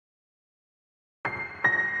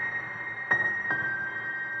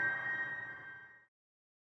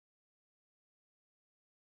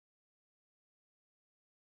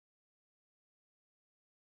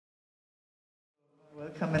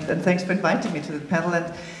welcome, and thanks for inviting me to the panel.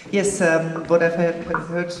 And yes, what I've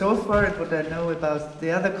heard so far and what I know about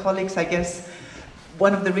the other colleagues, I guess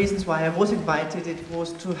one of the reasons why I was invited, it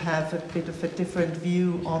was to have a bit of a different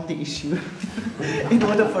view on the issue in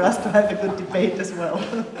order for us to have a good debate as well.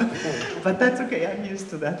 But that's okay, I'm used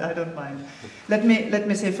to that, I don't mind. Let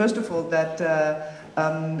me say first of all that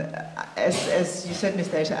as you said,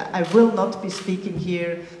 Mr. Escher, I will not be speaking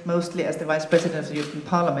here mostly as the Vice President of the European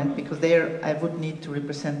Parliament, because there I would need to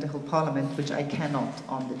represent the whole Parliament, which I cannot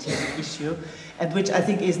on the TTIP issue, and which I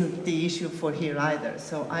think isn't the issue for here either.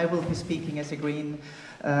 So I will be speaking as a Green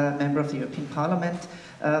member of the European Parliament,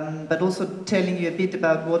 but also telling you a bit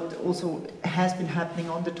about what also has been happening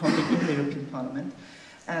on the topic in the European Parliament.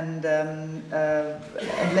 And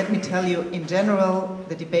let me tell you, in general,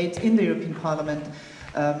 the debates in the European Parliament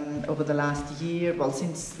over the last year, well,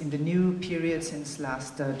 since in the new period, since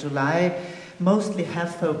last July, mostly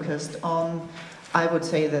have focused on, I would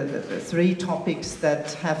say, the three topics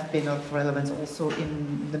that have been of relevance also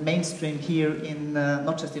in the mainstream here, in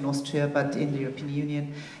not just in Austria, but in the European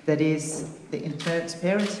Union. That is the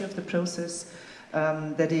transparency of the process,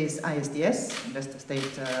 that is ISDS,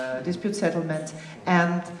 investor-state dispute settlement,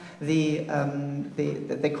 and the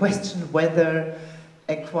question whether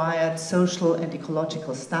acquired social and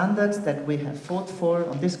ecological standards that we have fought for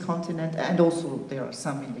on this continent, and also there are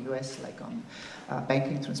some in the US, like on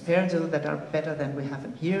banking transparency, that are better than we have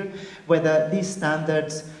them here, whether these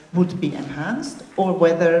standards would be enhanced, or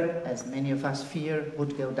whether, as many of us fear,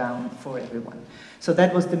 would go down for everyone. So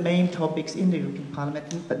that was the main topics in the European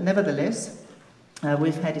Parliament, but nevertheless,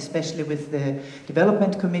 we've had, especially with the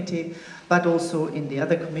Development Committee, but also in the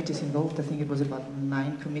other committees involved, I think it was about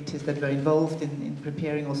 9 committees that were involved in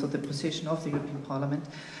preparing also the position of the European Parliament.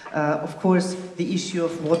 Of course, the issue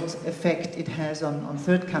of what effect it has on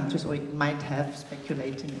third countries, or it might have,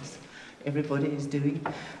 speculating as everybody is doing,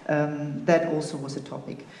 that also was a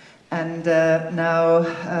topic. And now,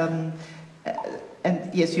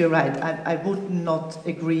 and yes, you're right, I would not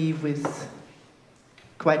agree with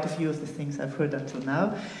quite a few of the things I've heard until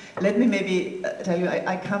now. Let me maybe tell you,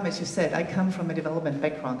 I come, as you said, I come from a development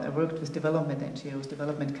background. I worked with development NGOs,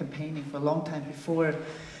 development campaigning for a long time before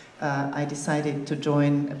I decided to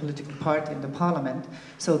join a political party in the parliament.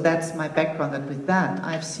 So that's my background, and with that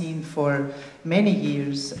I've seen for many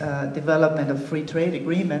years development of free trade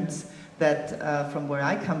agreements that from where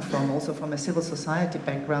I come from, also from a civil society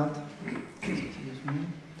background,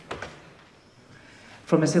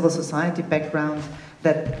 from a civil society background,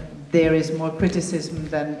 that there is more criticism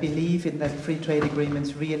than belief in that free trade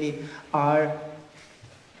agreements really are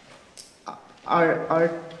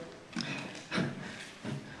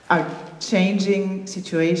changing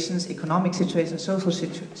situations, economic situations, social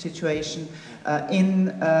situation in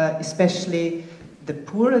especially the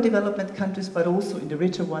poorer development countries, but also in the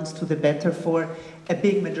richer ones, to the better for a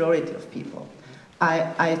big majority of people.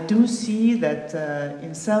 I do see that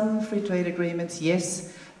in some free trade agreements,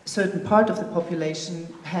 yes, certain part of the population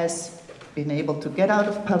has been able to get out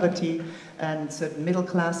of poverty, and certain middle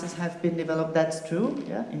classes have been developed. That's true,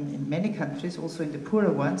 yeah, in many countries, also in the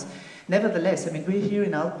poorer ones. Nevertheless, I mean, we're here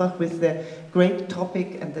in Altbach with the great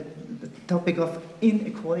topic, and the topic of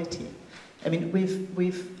inequality. I mean,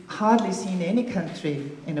 we've hardly seen any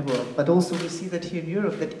country in the world, but also we see that here in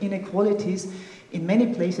Europe, that inequalities in many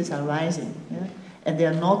places are rising, yeah? And they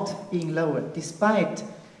are not being lowered, despite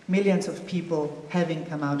millions of people having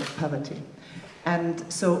come out of poverty. And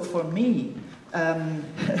so for me,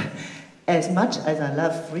 as much as I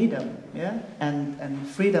love freedom, yeah, and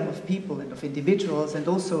freedom of people and of individuals, and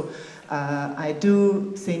also I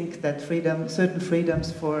do think that certain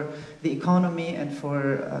freedoms for the economy and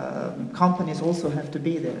for companies also have to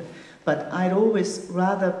be there. But I'd always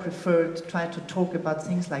rather prefer to try to talk about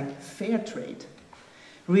things like fair trade,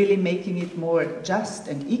 really making it more just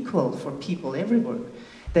and equal for people everywhere,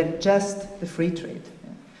 than just the free trade.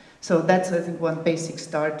 Yeah. So that's, I think, one basic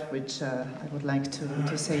start, which I would like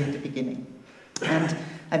to say at the beginning. And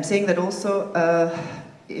I'm saying that also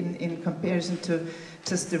in comparison to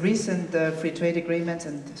just the recent free trade agreements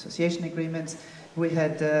and association agreements, we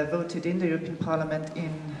had voted in the European Parliament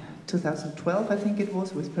in 2012, I think it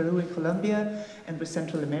was, with Peru and Colombia, and with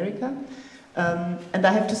Central America. And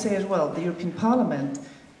I have to say as well, the European Parliament,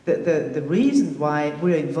 the reason why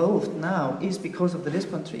we're involved now is because of the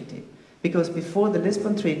Lisbon Treaty. Because before the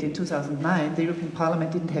Lisbon Treaty in 2009, the European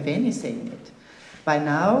Parliament didn't have any say in it. By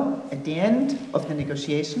now, at the end of the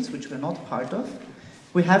negotiations, which we're not part of,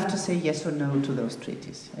 we have to say yes or no to those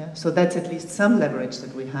treaties. Yeah? So that's at least some leverage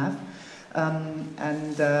that we have,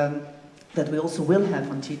 and that we also will have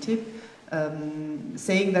on TTIP.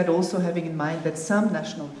 saying that also having in mind that some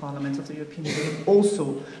national parliaments of the European Union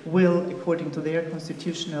also will, according to their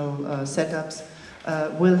constitutional setups,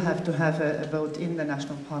 will have to have a vote in the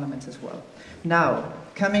national parliaments as well. Now,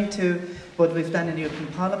 coming to what we've done in the European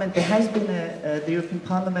Parliament, there has been the European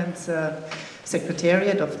Parliament's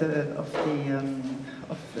Secretariat of the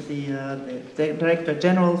Director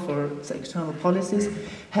General for External Policies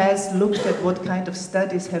has looked at what kind of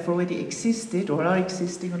studies have already existed or are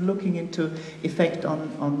existing and looking into effect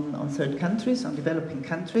on third countries, on developing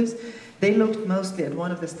countries. They looked mostly at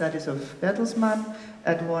one of the studies of Bertelsmann,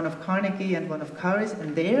 at one of Carnegie and one of Caris,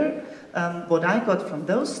 and there, what I got from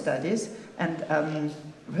those studies, and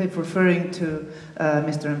referring to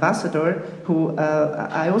Mr. Ambassador, who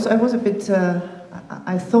I was a bit,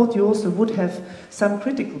 I thought you also would have some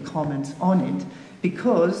critical comments on it,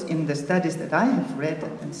 because in the studies that I have read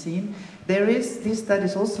and seen, these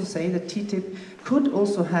studies also say that TTIP could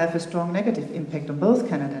also have a strong negative impact on both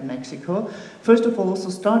Canada and Mexico. First of all, also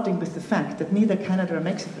starting with the fact that neither Canada or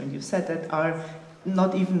Mexico, and you said that, are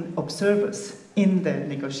not even observers in the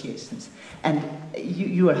negotiations. And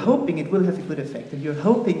you are hoping it will have a good effect, and you're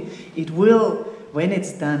hoping it will, when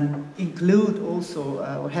it's done, include also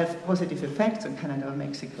or have positive effects on Canada or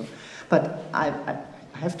Mexico. But I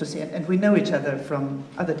have to say, and we know each other from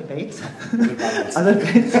other debates,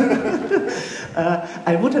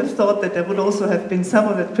 I would have thought that there would also have been some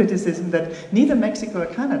of that criticism that neither Mexico or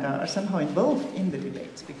Canada are somehow involved in the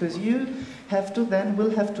debates, because you have to then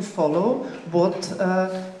will have to follow what,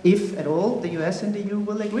 if at all, the US and the EU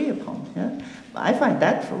will agree upon. Yeah? I find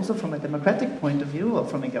that also from a democratic point of view, or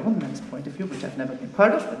from a government's point of view, which I've never been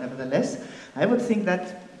part of, but nevertheless, I would think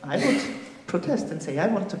that I would protest and say I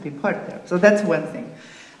want to be part there. So that's one thing.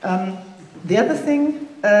 The other thing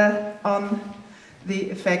on the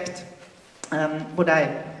effect, what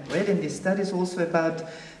I read in these studies also about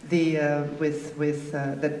the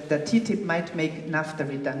that TTIP might make NAFTA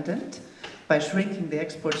redundant by shrinking the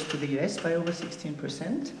exports to the US by over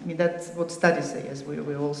 16%. I mean, that's what studies say, as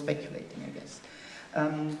we're all speculating, I guess.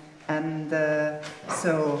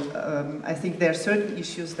 I think there are certain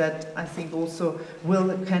issues that I think also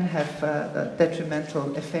can have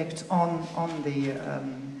detrimental effects on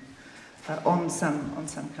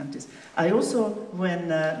some countries. I also, when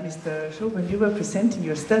Mr. Schul, when you were presenting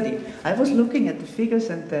your study, I was looking at the figures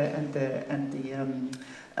and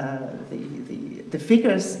the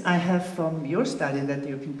figures I have from your study that the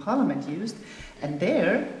European Parliament used, and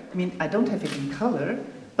there, I mean, I don't have it in color,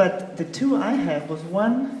 but the two I have was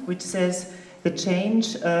one which says the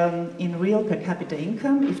change in real per capita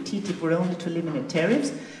income if TTIP were only to eliminate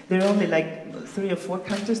tariffs. There are only like 3 or 4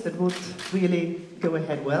 countries that would really go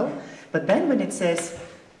ahead well. But then when it says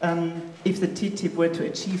if the TTIP were to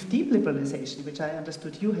achieve deep liberalization, which I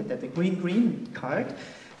understood you had that, the green card,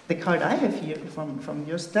 the card I have here from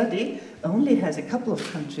your study only has a couple of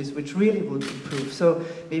countries which really would improve. So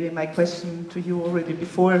maybe my question to you already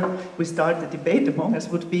before we start the debate among us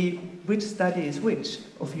would be, which study is which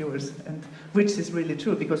of yours and which is really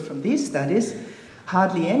true? Because from these studies,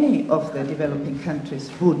 hardly any of the developing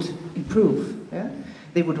countries would improve. Yeah?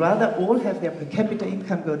 They would rather all have their per capita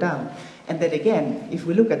income go down. And then again, if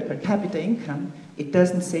we look at per capita income, it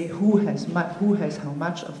doesn't say who has how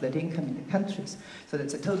much of that income in the countries. So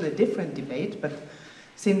that's a totally different debate, but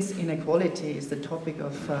since inequality is the topic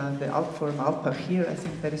of the Forum Alpbach here, I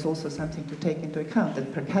think that is also something to take into account,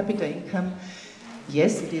 that per capita income,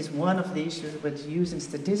 yes, it is one of the issues that's used in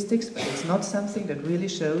statistics, but it's not something that really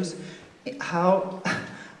shows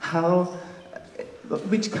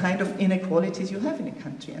which kind of inequalities you have in a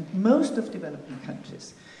country. And most of developing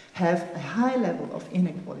countries have a high level of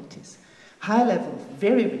inequalities, high level of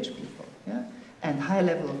very rich people, yeah, and high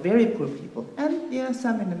level of very poor people, and yeah,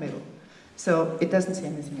 some in the middle. So it doesn't say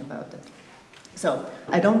anything about that. So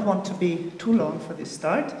I don't want to be too long for this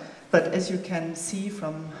start, but as you can see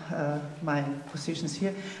from my positions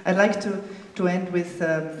here, I'd like to end with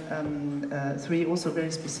 3 also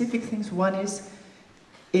very specific things. One is,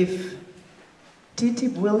 if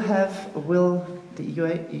TTIP the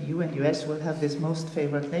EU and US will have this most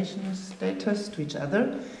favored nation status to each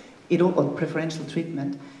other, or preferential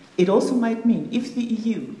treatment. It also might mean, if the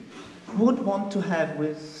EU would want to have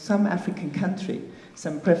with some African country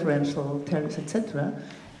some preferential tariffs, etc.,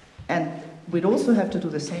 and we'd also have to do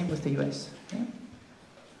the same with the US. Yeah?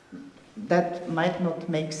 That might not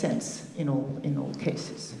make sense in all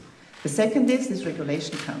cases. The second is this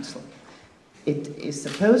regulation council. It is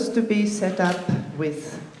supposed to be set up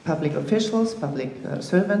with public officials, public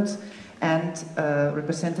servants, and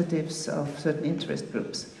representatives of certain interest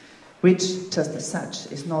groups, which, just as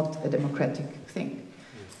such, is not a democratic thing.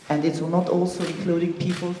 And it's not also including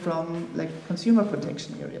people from like consumer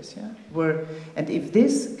protection areas, yeah? And if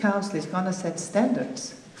this council is going to set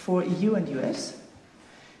standards for EU and US,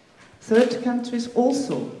 third countries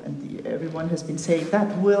also, and everyone has been saying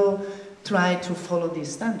that, will try to follow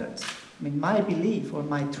these standards. I mean, my belief or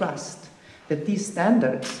my trust that these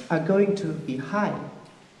standards are going to be high,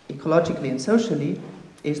 ecologically and socially,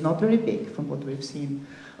 is not very big from what we've seen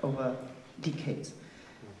over decades.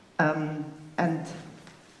 And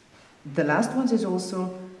the last one is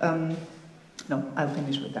also, no, I'll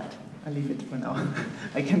finish with that. I'll leave it for now.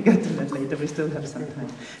 I can get to that later, we still have some time.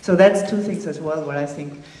 So that's two things as well where I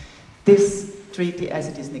think this treaty as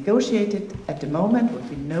it is negotiated at the moment, what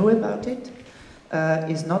we know about it,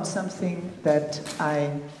 is not something that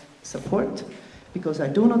I support, because I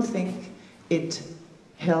do not think it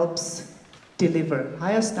helps deliver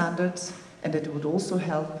higher standards, and it would also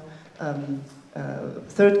help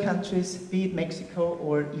third countries, be it Mexico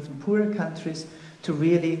or even poorer countries, to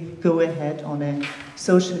really go ahead on a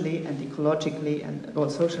socially and ecologically and, well,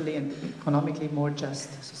 socially and economically more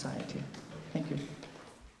just society. Thank you.